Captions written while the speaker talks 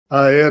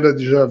a era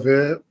de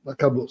Javé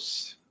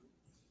acabou-se.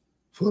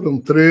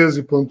 Foram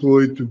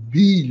 13,8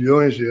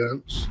 bilhões de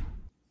anos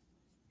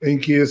em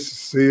que esse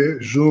ser,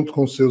 junto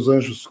com seus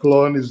anjos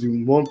clones e um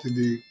monte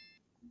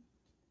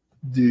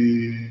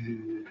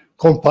de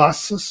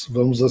compassas,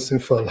 vamos assim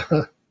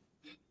falar,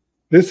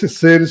 esses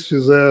seres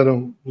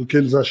fizeram o que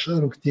eles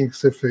acharam que tinha que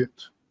ser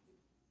feito.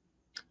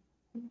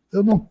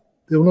 Eu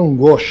não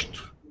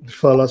gosto de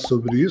falar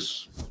sobre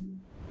isso,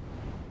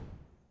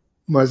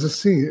 mas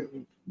assim,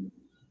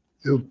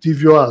 eu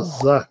tive o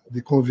azar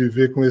de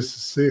conviver com esse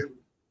ser,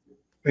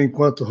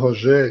 enquanto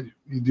Rogério,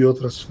 e de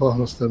outras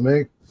formas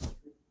também.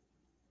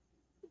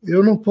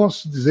 Eu não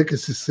posso dizer que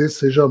esse ser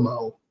seja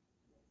mau.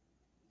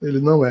 Ele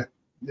não é.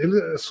 Ele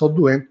é só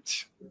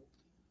doente.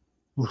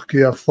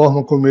 Porque a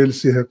forma como ele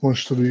se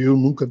reconstruiu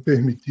nunca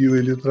permitiu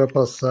ele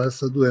ultrapassar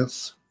essa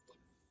doença.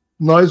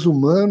 Nós,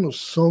 humanos,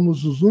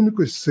 somos os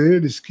únicos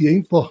seres que,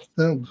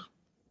 importando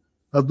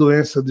a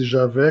doença de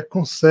Javé,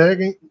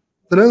 conseguem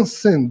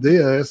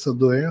transcender a essa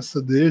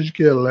doença desde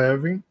que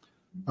elevem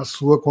a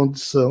sua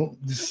condição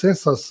de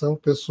sensação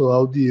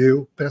pessoal de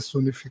eu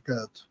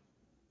personificado.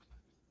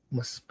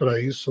 Mas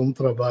para isso é um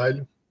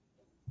trabalho,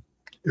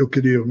 eu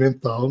queria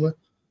mental, né?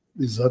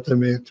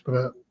 Exatamente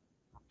para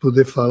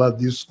poder falar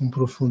disso com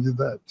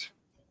profundidade.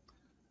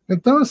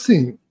 Então,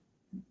 assim,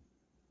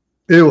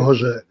 eu,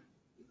 Rogério,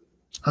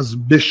 as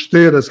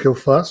besteiras que eu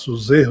faço,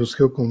 os erros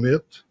que eu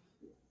cometo,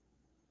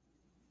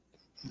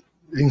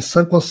 em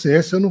sã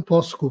consciência eu não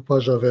posso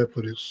culpar Javé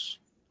por isso.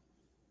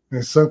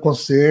 Em sã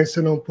consciência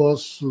eu não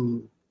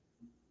posso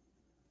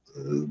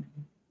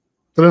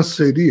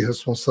transferir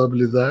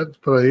responsabilidade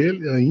para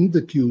ele,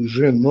 ainda que o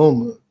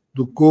genoma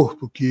do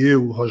corpo que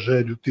eu,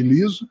 Rogério,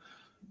 utilizo,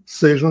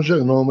 seja um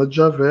genoma de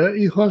Javé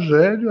e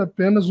Rogério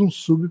apenas um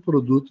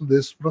subproduto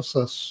desse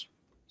processo.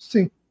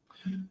 Sim.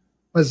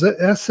 Mas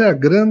essa é a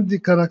grande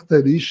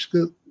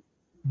característica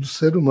do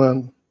ser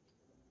humano.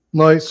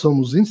 Nós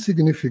somos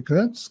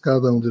insignificantes,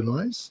 cada um de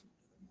nós,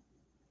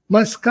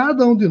 mas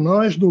cada um de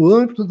nós, no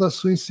âmbito da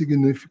sua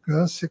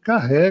insignificância,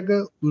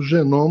 carrega o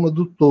genoma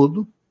do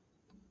todo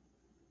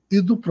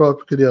e do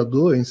próprio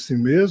Criador em si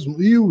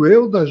mesmo, e o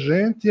eu da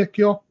gente é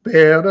que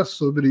opera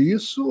sobre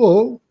isso,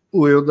 ou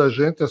o eu da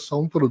gente é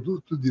só um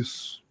produto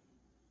disso.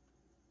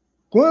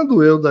 Quando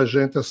o eu da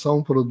gente é só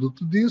um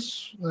produto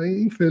disso,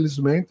 aí,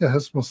 infelizmente, a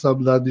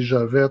responsabilidade de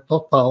Javé é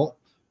total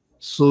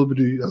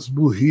sobre as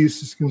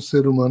burrices que um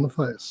ser humano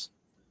faz.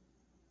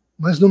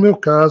 Mas no meu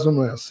caso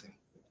não é assim.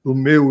 O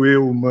meu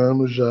eu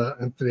humano já,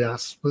 entre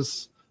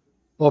aspas,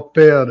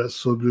 opera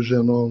sobre o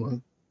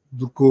genoma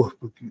do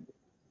corpo que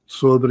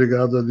sou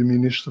obrigado a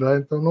administrar,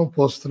 então não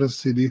posso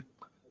transferir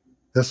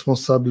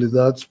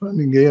responsabilidades para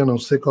ninguém, a não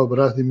ser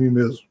cobrar de mim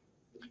mesmo.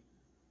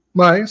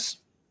 Mas,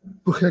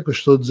 por que eu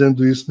estou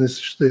dizendo isso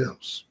nesses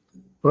termos?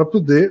 Para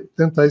poder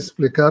tentar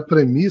explicar a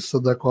premissa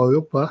da qual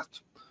eu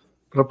parto,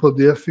 para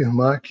poder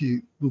afirmar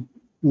que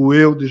o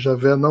eu de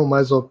Javé não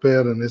mais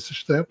opera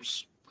nesses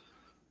tempos.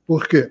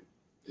 Por quê?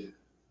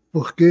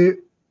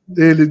 Porque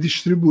ele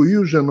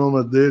distribuiu o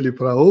genoma dele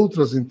para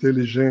outras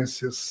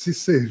inteligências se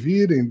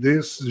servirem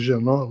desse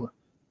genoma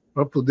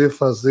para poder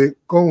fazer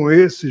com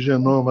esse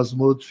genoma as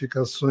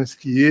modificações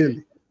que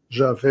ele,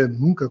 Javé,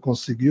 nunca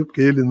conseguiu,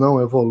 porque ele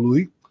não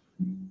evolui.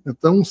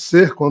 Então, um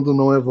ser, quando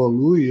não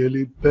evolui,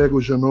 ele pega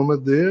o genoma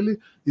dele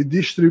e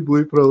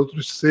distribui para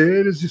outros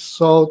seres e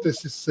solta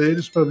esses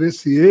seres para ver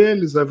se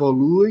eles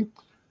evoluem.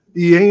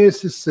 E em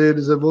esses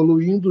seres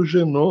evoluindo, o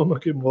genoma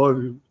que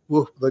move o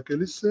corpo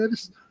daqueles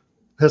seres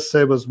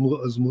recebe as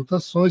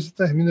mutações e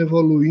termina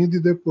evoluindo, e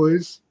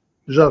depois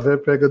Javé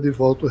pega de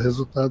volta o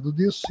resultado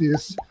disso, e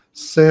esse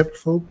sempre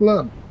foi o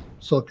plano,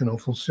 só que não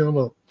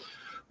funcionou.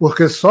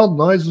 Porque só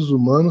nós, os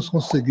humanos,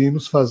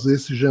 conseguimos fazer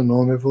esse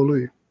genoma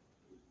evoluir.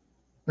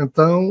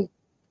 Então,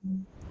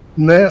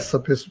 nessa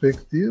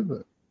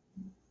perspectiva,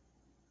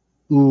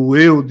 o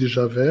eu de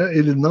Javé,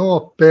 ele não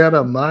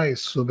opera mais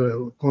sobre a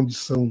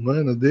condição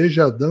humana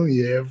desde Adão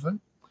e Eva,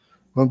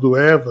 quando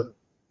Eva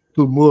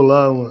tomou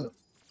lá uma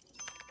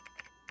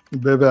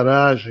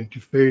beberagem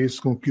que fez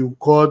com que o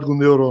código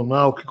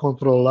neuronal que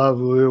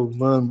controlava o eu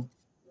humano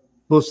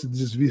fosse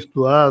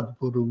desvirtuado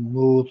por um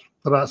outro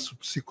traço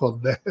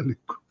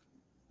psicodélico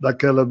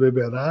daquela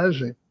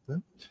beberagem,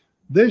 né?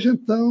 Desde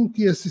então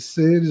que esses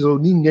seres, ou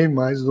ninguém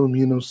mais,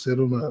 domina o ser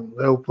humano.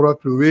 É o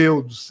próprio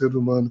eu do ser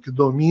humano que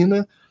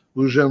domina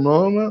o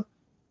genoma,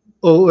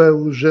 ou é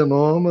o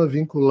genoma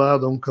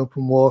vinculado a um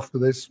campo mórfico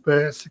da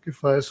espécie que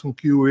faz com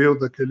que o eu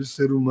daquele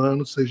ser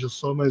humano seja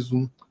só mais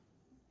um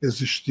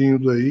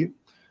existindo aí,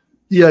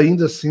 e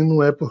ainda assim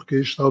não é porque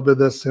está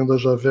obedecendo a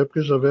Javé,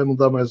 porque Javé não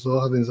dá mais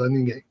ordens a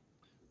ninguém.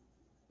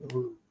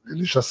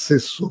 Ele já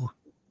cessou.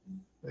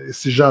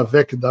 Esse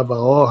Javé que dava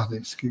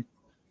ordens, que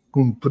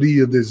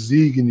cumpria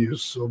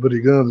desígnios,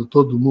 obrigando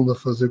todo mundo a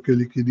fazer o que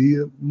ele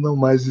queria, não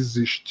mais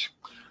existe.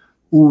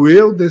 O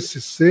eu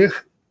desse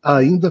ser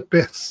ainda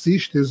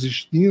persiste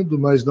existindo,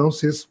 mas não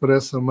se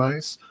expressa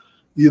mais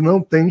e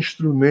não tem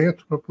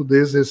instrumento para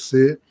poder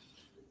exercer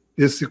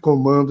esse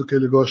comando que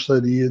ele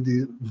gostaria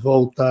de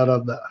voltar a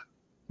dar.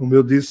 Como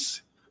eu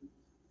disse,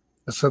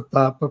 essa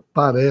etapa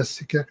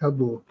parece que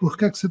acabou. Por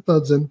que você está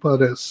dizendo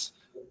parece?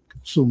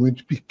 Sou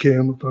muito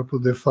pequeno para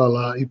poder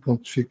falar e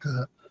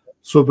pontificar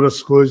sobre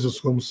as coisas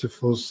como se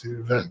fosse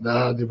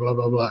verdade, blá,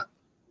 blá, blá.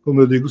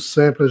 Como eu digo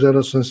sempre, as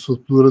gerações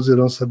futuras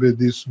irão saber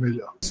disso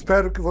melhor.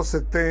 Espero que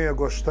você tenha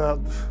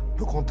gostado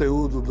do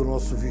conteúdo do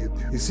nosso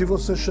vídeo. E se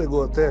você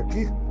chegou até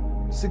aqui,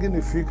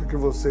 significa que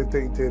você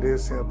tem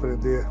interesse em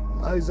aprender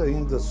mais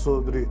ainda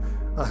sobre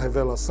a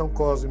revelação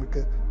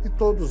cósmica e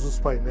todos os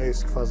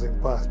painéis que fazem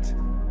parte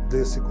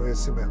desse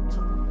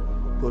conhecimento.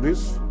 Por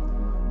isso,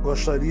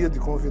 gostaria de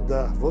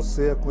convidar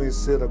você a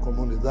conhecer a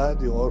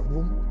comunidade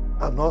Ellam,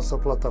 a nossa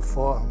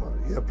plataforma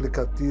e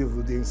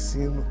aplicativo de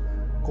ensino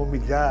com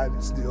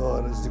milhares de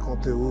horas de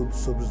conteúdo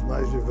sobre os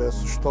mais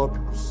diversos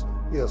tópicos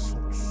e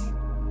assuntos.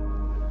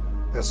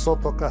 É só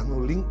tocar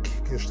no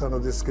link que está na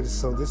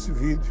descrição desse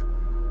vídeo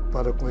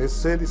para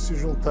conhecer e se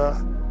juntar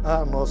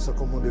à nossa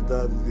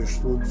comunidade de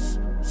estudos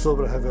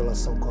sobre a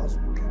revelação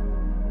cósmica.